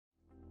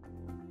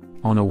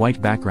On a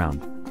white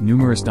background,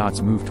 numerous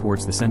dots move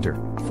towards the center,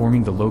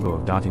 forming the logo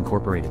of Dot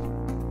Incorporated.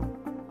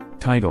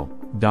 Title: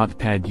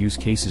 DotPad Use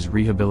Cases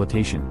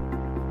Rehabilitation.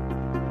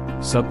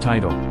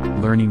 Subtitle: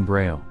 Learning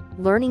Braille.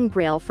 Learning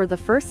Braille for the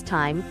first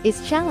time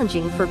is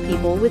challenging for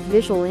people with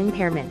visual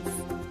impairments.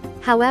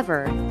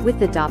 However, with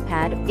the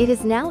DotPad, it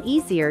is now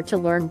easier to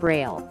learn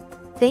Braille.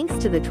 Thanks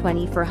to the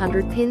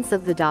 2400 pins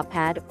of the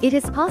DotPad, it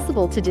is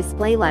possible to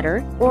display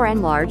letter or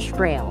enlarged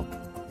Braille.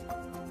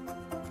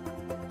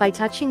 By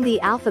touching the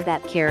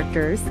alphabet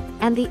characters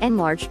and the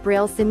enlarged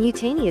Braille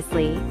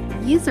simultaneously,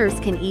 users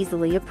can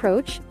easily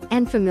approach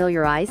and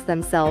familiarize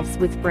themselves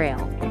with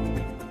Braille.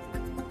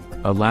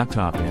 A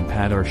laptop and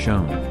pad are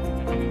shown.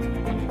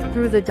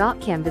 Through the Dot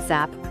Canvas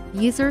app,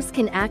 users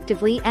can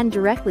actively and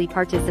directly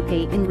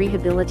participate in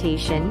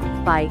rehabilitation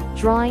by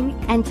drawing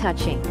and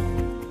touching.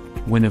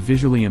 When a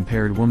visually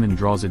impaired woman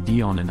draws a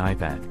D on an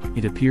iPad,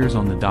 it appears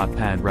on the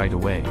DotPad right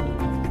away.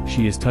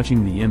 She is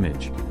touching the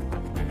image.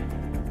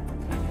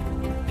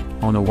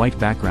 On a white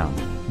background,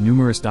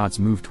 numerous dots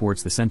move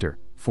towards the center,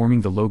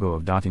 forming the logo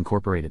of Dot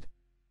Incorporated.